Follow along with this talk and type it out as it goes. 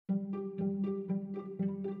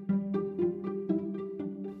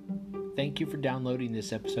Thank you for downloading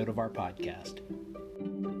this episode of our podcast.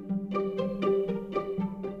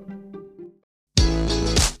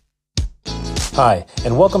 Hi,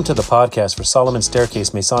 and welcome to the podcast for Solomon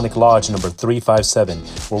Staircase Masonic Lodge number 357,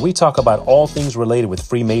 where we talk about all things related with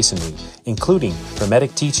Freemasonry, including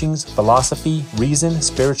Hermetic teachings, philosophy, reason,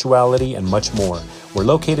 spirituality, and much more. We're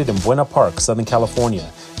located in Buena Park, Southern California.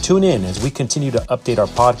 Tune in as we continue to update our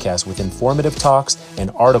podcast with informative talks and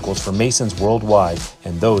articles for Masons worldwide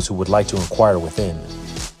and those who would like to inquire within.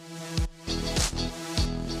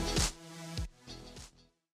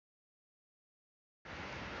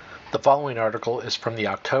 The following article is from the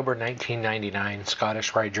October 1999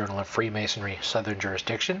 Scottish Rite Journal of Freemasonry, Southern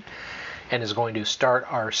Jurisdiction, and is going to start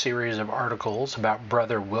our series of articles about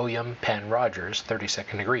Brother William Penn Rogers,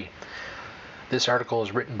 32nd degree. This article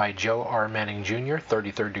is written by Joe R. Manning Jr.,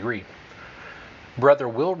 33rd degree. Brother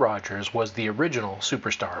Will Rogers was the original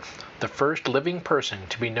superstar, the first living person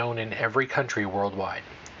to be known in every country worldwide.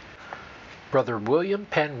 Brother William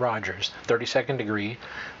Penn Rogers, 32nd degree,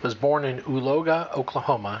 was born in Uloga,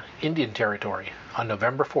 Oklahoma, Indian Territory, on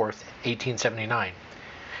November 4th, 1879.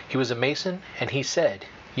 He was a Mason, and he said,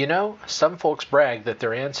 "You know, some folks brag that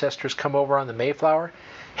their ancestors come over on the Mayflower.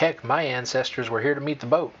 Heck, my ancestors were here to meet the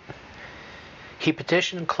boat." He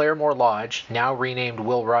petitioned Claremore Lodge, now renamed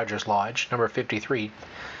Will Rogers Lodge, number 53,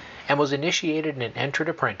 and was initiated and entered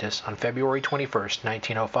apprentice on February 21st,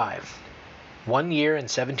 1905. 1 year and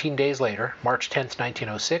 17 days later, March 10th,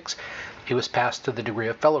 1906, he was passed to the degree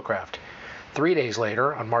of Fellowcraft. 3 days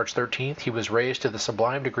later, on March 13th, he was raised to the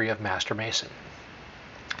sublime degree of Master Mason.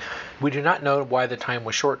 We do not know why the time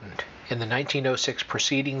was shortened. In the 1906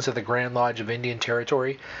 Proceedings of the Grand Lodge of Indian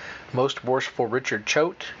Territory, Most Worshipful Richard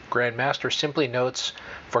Choate, Grand Master, simply notes,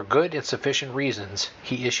 "For good and sufficient reasons,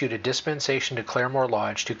 he issued a dispensation to Claremore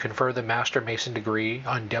Lodge to confer the Master Mason degree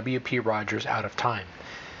on W.P. Rogers out of time."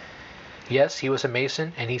 Yes, he was a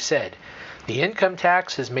Mason, and he said, "The income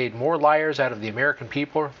tax has made more liars out of the American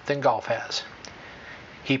people than golf has."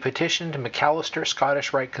 He petitioned Macalester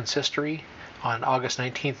Scottish Rite Consistory on August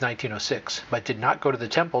 19, 1906, but did not go to the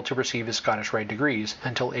temple to receive his Scottish Rite degrees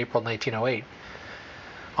until April 1908.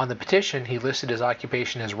 On the petition, he listed his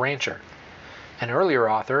occupation as rancher. An earlier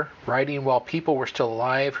author, writing while people were still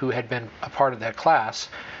alive who had been a part of that class,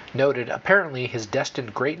 noted apparently his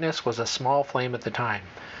destined greatness was a small flame at the time.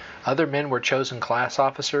 Other men were chosen class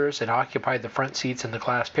officers and occupied the front seats in the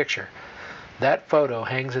class picture. That photo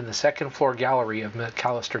hangs in the second-floor gallery of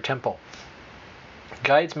Macalester Temple.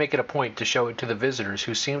 Guides make it a point to show it to the visitors,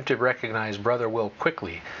 who seem to recognize Brother Will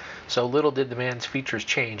quickly, so little did the man's features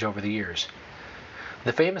change over the years.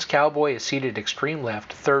 The famous cowboy is seated extreme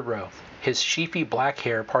left, third row. His sheafy black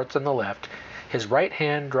hair parts on the left. His right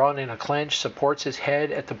hand, drawn in a clench, supports his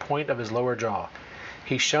head at the point of his lower jaw.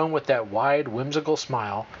 He's shown with that wide, whimsical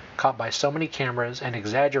smile, caught by so many cameras and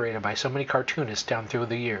exaggerated by so many cartoonists down through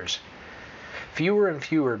the years. Fewer and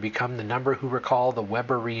fewer become the number who recall the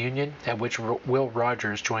Weber reunion at which Will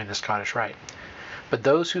Rogers joined the Scottish Rite. But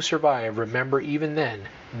those who survive remember even then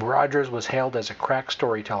Rogers was hailed as a crack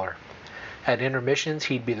storyteller. At intermissions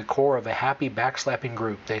he'd be the core of a happy backslapping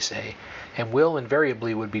group, they say, and Will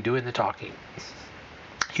invariably would be doing the talking.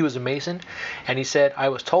 He was a Mason, and he said, "I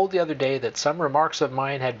was told the other day that some remarks of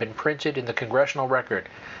mine had been printed in the Congressional Record.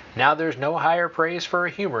 Now there's no higher praise for a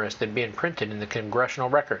humorist than being printed in the Congressional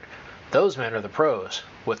Record. Those men are the pros.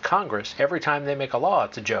 With Congress, every time they make a law,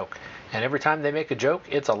 it's a joke, and every time they make a joke,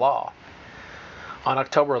 it's a law." On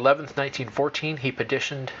October 11th, 1914, he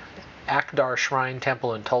petitioned Akdar Shrine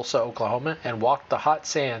Temple in Tulsa, Oklahoma, and walked the hot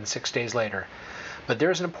sand 6 days later. But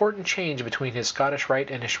there is an important change between his Scottish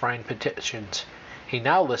Rite and his Shrine petitions. He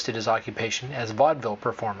now listed his occupation as vaudeville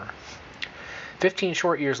performer. 15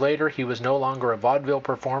 short years later, he was no longer a vaudeville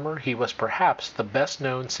performer. He was perhaps the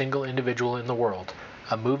best-known single individual in the world.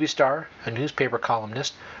 A movie star, a newspaper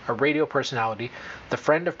columnist, a radio personality, the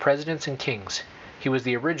friend of presidents and kings. He was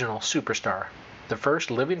the original superstar, the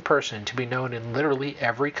first living person to be known in literally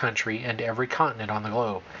every country and every continent on the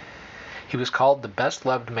globe. He was called the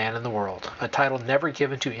best-loved man in the world, a title never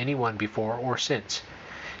given to anyone before or since.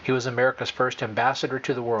 He was America's first ambassador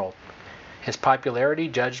to the world. His popularity,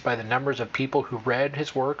 judged by the numbers of people who read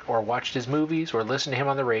his work or watched his movies or listened to him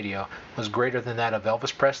on the radio, was greater than that of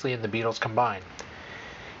Elvis Presley and the Beatles combined.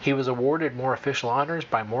 He was awarded more official honors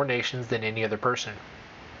by more nations than any other person.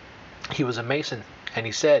 He was a Mason, and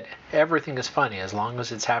he said, "Everything is funny as long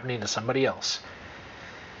as it's happening to somebody else."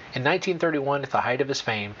 In 1931, at the height of his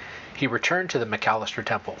fame, he returned to the Macalester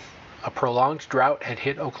Temple. A prolonged drought had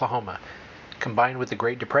hit Oklahoma. Combined with the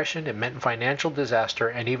Great Depression, it meant financial disaster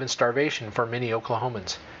and even starvation for many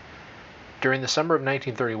Oklahomans. During the summer of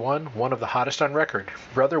 1931, one of the hottest on record,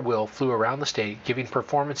 Brother Will flew around the state, giving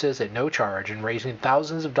performances at no charge and raising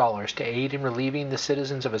thousands of dollars to aid in relieving the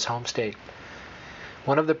citizens of his home state.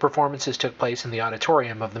 One of the performances took place in the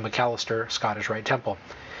auditorium of the Macalester Scottish Rite Temple.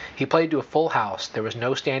 He played to a full house. There was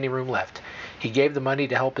no standing room left. He gave the money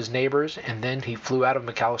to help his neighbors, and then he flew out of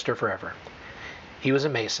Macalester forever. He was a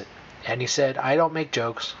Mason, and he said, "I don't make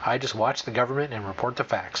jokes. I just watch the government and report the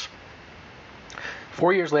facts."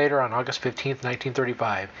 4 years later, on August 15,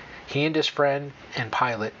 1935, he and his friend and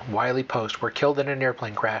pilot, Wiley Post, were killed in an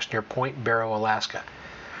airplane crash near Point Barrow, Alaska.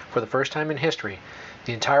 For the first time in history,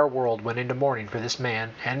 the entire world went into mourning for this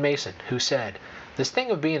man and Mason, who said, "This thing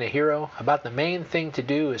of being a hero, about the main thing to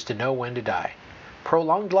do is to know when to die.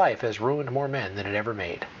 Prolonged life has ruined more men than it ever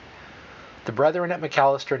made." The brethren at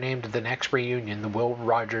Macalester named the next reunion the Will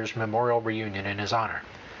Rogers Memorial Reunion in his honor.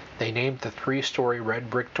 They named the 3-story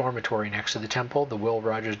red brick dormitory next to the temple the Will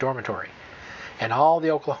Rogers Dormitory. And all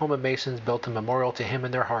the Oklahoma Masons built a memorial to him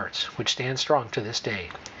in their hearts, which stands strong to this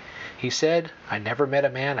day. He said, "I never met a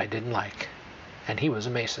man I didn't like." And he was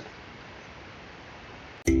a Mason.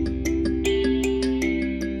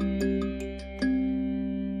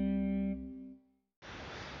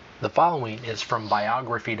 The following is from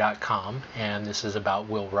biography.com, and this is about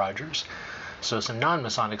Will Rogers. So some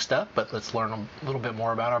non-Masonic stuff, but let's learn a little bit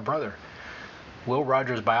more about our brother. Will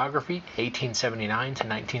Rogers biography, 1879 to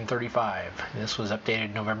 1935. This was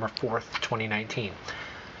updated November 4th, 2019.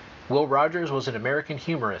 Will Rogers was an American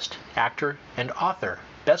humorist, actor, and author,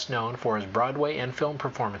 best known for his Broadway and film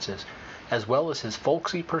performances, as well as his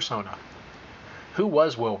folksy persona. Who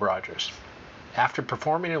was Will Rogers? After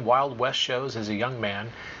performing in Wild West shows as a young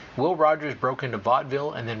man, Will Rogers broke into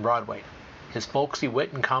vaudeville and then Broadway. His folksy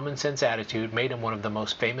wit and common sense attitude made him one of the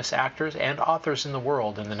most famous actors and authors in the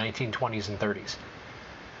world in the 1920s and 30s.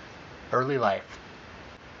 Early life.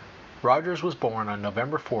 Rogers was born on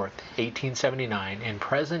November 4th, 1879 in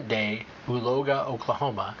present-day Uloga,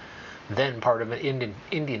 Oklahoma, then part of an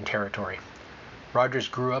Indian territory. Rogers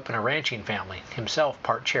grew up in a ranching family, himself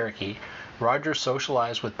part Cherokee. Rogers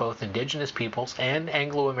socialized with both indigenous peoples and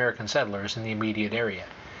Anglo-American settlers in the immediate area.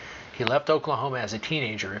 He left Oklahoma as a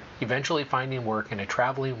teenager, eventually finding work in a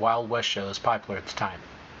traveling Wild West shows popular at the time.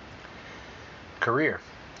 Career.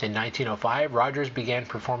 In 1905, Rogers began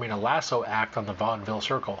performing a lasso act on the vaudeville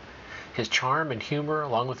circle. His charm and humor,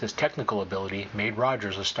 along with his technical ability, made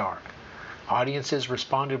Rogers a star. Audiences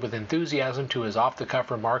responded with enthusiasm to his off-the-cuff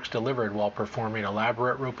remarks delivered while performing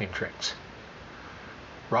elaborate roping tricks.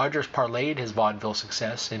 Rogers parlayed his vaudeville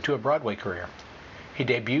success into a Broadway career. He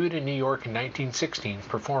debuted in New York in 1916,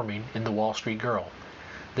 performing in The Wall Street Girl.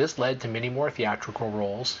 This led to many more theatrical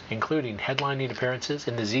roles, including headlining appearances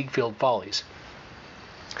in the Ziegfeld Follies.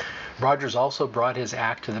 Rogers also brought his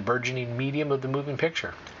act to the burgeoning medium of the moving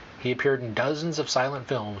picture. He appeared in dozens of silent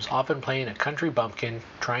films, often playing a country bumpkin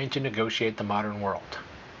trying to negotiate the modern world.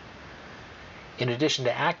 In addition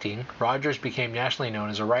to acting, Rogers became nationally known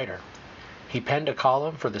as a writer. He penned a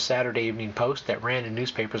column for the Saturday Evening Post that ran in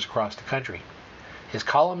newspapers across the country. His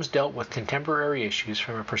columns dealt with contemporary issues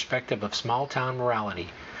from a perspective of small-town morality,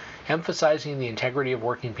 emphasizing the integrity of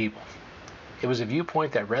working people. It was a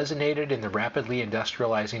viewpoint that resonated in the rapidly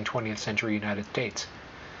industrializing 20th century United States.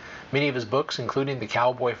 Many of his books, including The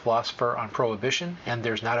Cowboy Philosopher on Prohibition and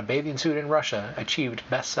There's Not a Bathing Suit in Russia, achieved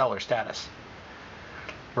bestseller status.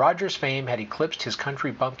 Rogers' fame had eclipsed his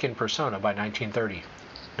country bumpkin persona by 1930.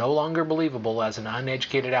 No longer believable as an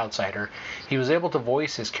uneducated outsider, he was able to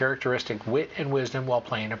voice his characteristic wit and wisdom while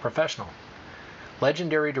playing a professional.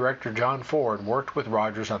 Legendary director John Ford worked with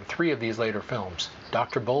Rogers on 3 of these later films,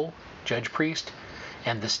 Dr. Bull, Judge Priest,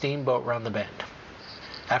 and The Steamboat Round the Bend.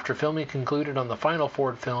 After filming concluded on the final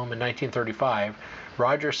Ford film in 1935,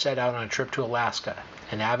 Rogers set out on a trip to Alaska.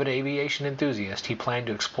 An avid aviation enthusiast, he planned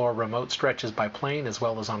to explore remote stretches by plane as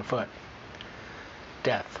well as on foot.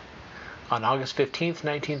 Death. On August 15,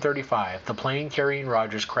 1935, the plane carrying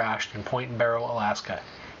Rogers crashed in Point Barrow, Alaska.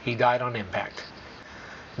 He died on impact.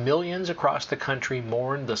 Millions across the country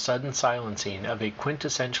mourned the sudden silencing of a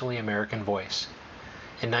quintessentially American voice.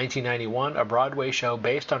 In 1991, a Broadway show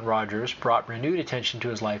based on Rogers brought renewed attention to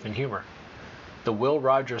his life and humor. The Will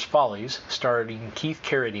Rogers Follies, starring Keith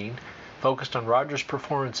Carradine, focused on Rogers'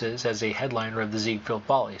 performances as a headliner of the Ziegfeld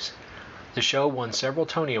Follies. The show won several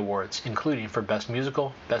Tony Awards, including for Best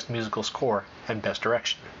Musical Score, and Best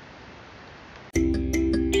Direction.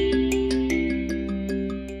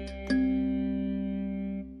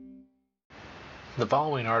 The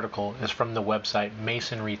following article is from the website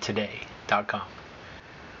masonrytoday.com.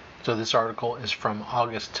 So this article is from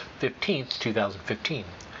August 15th, 2015.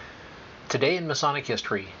 Today in Masonic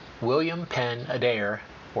history, William Penn Adair,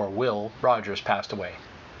 or Will, Rogers passed away.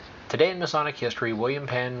 Today in Masonic history, William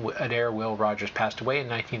Penn Adair Will Rogers passed away in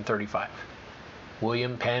 1935.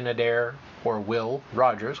 William Penn Adair, or Will,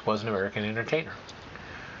 Rogers was an American entertainer.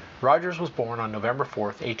 Rogers was born on November 4,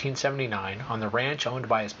 1879, on the ranch owned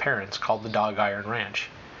by his parents called the Dog Iron Ranch.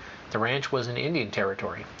 The ranch was in Indian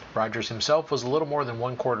Territory. Rogers himself was a little more than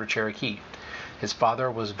one-quarter Cherokee. His father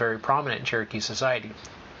was very prominent in Cherokee society.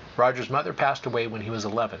 Rogers' mother passed away when he was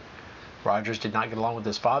 11. Rogers did not get along with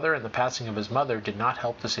his father, and the passing of his mother did not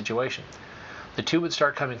help the situation. The two would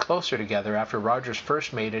start coming closer together after Rogers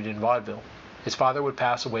first made it in vaudeville. His father would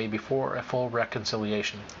pass away before a full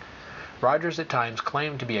reconciliation. Rogers at times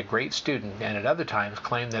claimed to be a great student, and at other times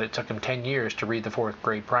claimed that it took him 10 years to read the 4th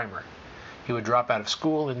grade primer. He would drop out of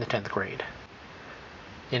school in the 10th grade.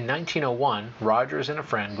 In 1901, Rogers and a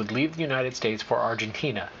friend would leave the United States for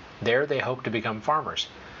Argentina. There they hoped to become farmers.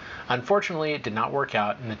 Unfortunately, it did not work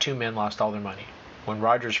out, and the two men lost all their money. When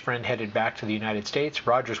Rogers' friend headed back to the United States,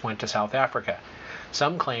 Rogers went to South Africa.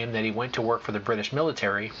 Some claim that he went to work for the British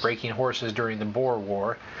military, breaking horses during the Boer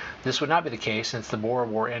War. This would not be the case since the Boer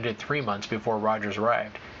War ended 3 months before Rogers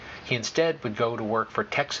arrived. He instead would go to work for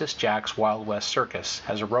Texas Jack's Wild West Circus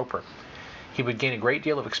as a roper. He would gain a great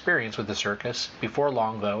deal of experience with the circus. Before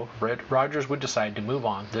long, though, Rogers would decide to move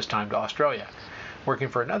on, this time to Australia, working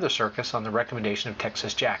for another circus on the recommendation of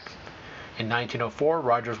Texas Jack. In 1904,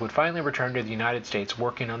 Rogers would finally return to the United States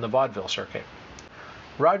working on the vaudeville circuit.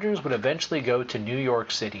 Rogers would eventually go to New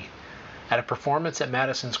York City. At a performance at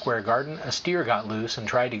Madison Square Garden, a steer got loose and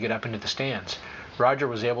tried to get up into the stands. Rogers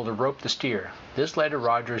was able to rope the steer. This led to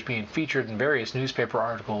Rogers being featured in various newspaper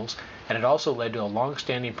articles, and it also led to a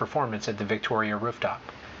long-standing performance at the Victoria rooftop.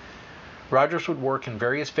 Rogers would work in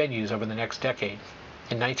various venues over the next decade.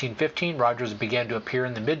 In 1915, Rogers began to appear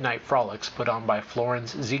in the Midnight Frolics put on by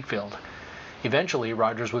Florence Ziegfeld. Eventually,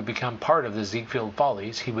 Rogers would become part of the Ziegfeld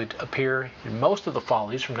Follies. He would appear in most of the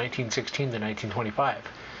Follies from 1916 to 1925.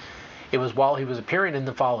 It was while he was appearing in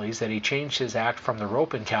the Follies that he changed his act from the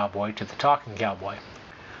roping cowboy to the talking cowboy.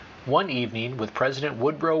 One evening, with President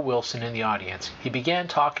Woodrow Wilson in the audience, he began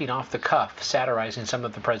talking off the cuff, satirizing some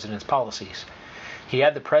of the president's policies. He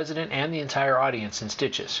had the president and the entire audience in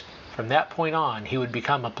stitches. From that point on, he would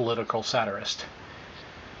become a political satirist.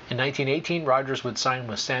 In 1918, Rogers would sign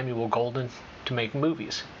with Samuel Goldwyn to make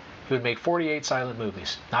movies. He would make 48 silent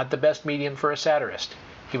movies, not the best medium for a satirist.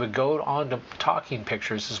 He would go on to talking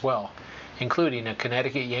pictures as well, including A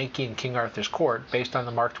Connecticut Yankee in King Arthur's Court, based on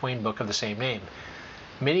the Mark Twain book of the same name.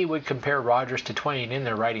 Many would compare Rogers to Twain in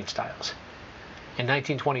their writing styles. In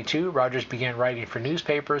 1922, Rogers began writing for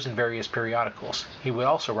newspapers and various periodicals. He would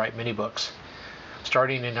also write many books.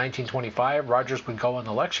 Starting in 1925, Rogers would go on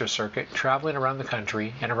the lecture circuit, traveling around the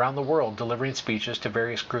country and around the world delivering speeches to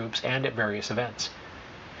various groups and at various events.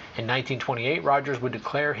 In 1928, Rogers would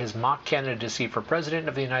declare his mock candidacy for President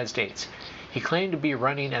of the United States. He claimed to be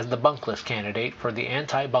running as the bunkless candidate for the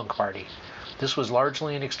anti-bunk party. This was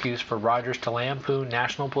largely an excuse for Rogers to lampoon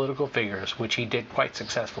national political figures, which he did quite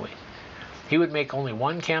successfully. He would make only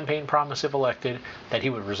one campaign promise if elected, that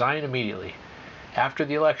he would resign immediately. After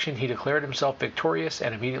the election, he declared himself victorious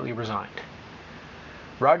and immediately resigned.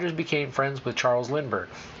 Rogers became friends with Charles Lindbergh.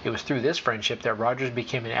 It was through this friendship that Rogers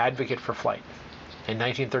became an advocate for flight. In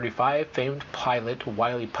 1935, famed pilot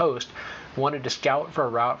Wiley Post wanted to scout for a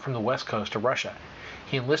route from the west coast to Russia.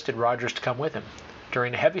 He enlisted Rogers to come with him.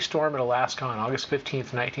 During a heavy storm at Alaska on August 15,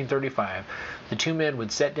 1935, the two men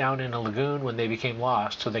would set down in a lagoon when they became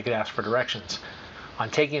lost so they could ask for directions. On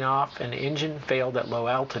taking off, an engine failed at low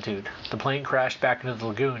altitude. The plane crashed back into the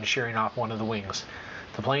lagoon, shearing off one of the wings.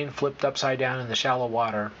 The plane flipped upside down in the shallow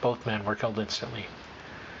water. Both men were killed instantly.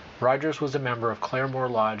 Rogers was a member of Claremore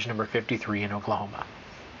Lodge No. 53 in Oklahoma.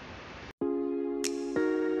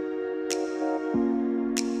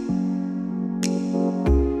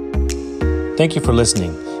 Thank you for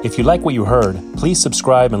listening. If you like what you heard, please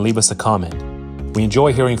subscribe and leave us a comment. We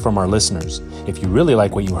enjoy hearing from our listeners. If you really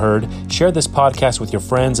like what you heard, share this podcast with your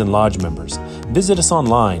friends and lodge members. Visit us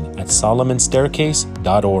online at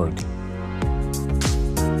solomonstaircase.org.